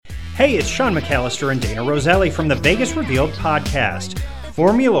Hey, it's Sean McAllister and Dana Roselli from the Vegas Revealed podcast.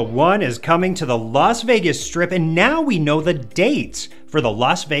 Formula One is coming to the Las Vegas Strip, and now we know the dates for the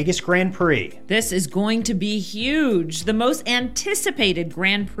Las Vegas Grand Prix. This is going to be huge. The most anticipated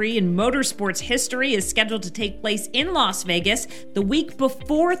Grand Prix in motorsports history is scheduled to take place in Las Vegas the week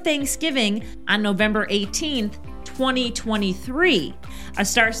before Thanksgiving on November 18th, 2023. A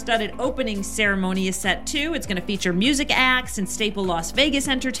star-studded opening ceremony is set too. It's going to feature music acts and staple Las Vegas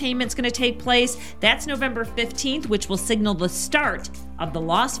entertainment's going to take place. That's November 15th, which will signal the start of the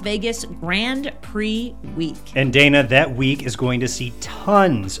Las Vegas Grand Prix week. And Dana, that week is going to see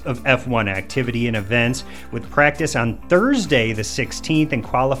tons of F1 activity and events, with practice on Thursday the 16th and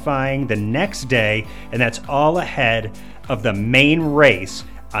qualifying the next day, and that's all ahead of the main race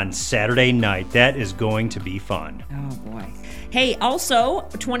on Saturday night. That is going to be fun. Oh, boy. Hey, also,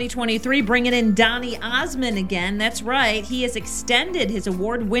 2023, bringing in Donny Osmond again. That's right. He has extended his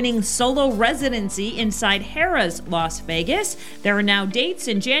award-winning solo residency inside Harrah's Las Vegas. There are now dates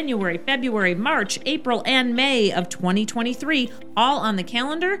in January, February, March, April, and May of 2023, all on the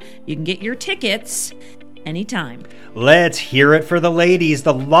calendar. You can get your tickets anytime. Let's hear it for the ladies.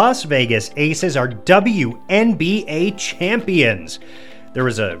 The Las Vegas Aces are WNBA champions. There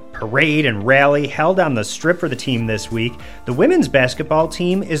was a parade and rally held on the Strip for the team this week. The women's basketball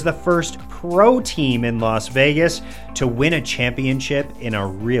team is the first pro team in Las Vegas to win a championship in a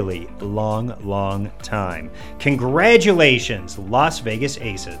really long time. Congratulations, Las Vegas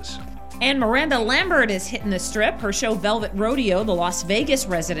Aces. And Miranda Lambert is hitting the Strip. Her show Velvet Rodeo, the Las Vegas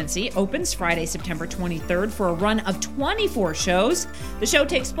residency, opens Friday, September 23rd for a run of 24 shows. The show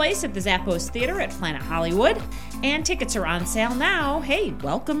takes place at the Zappos Theater at Planet Hollywood, and tickets are on sale now. Hey,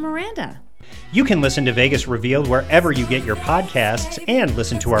 welcome, Miranda. You can listen to Vegas Revealed wherever you get your podcasts and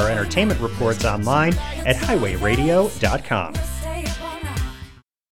listen to our entertainment reports online at highwayradio.com.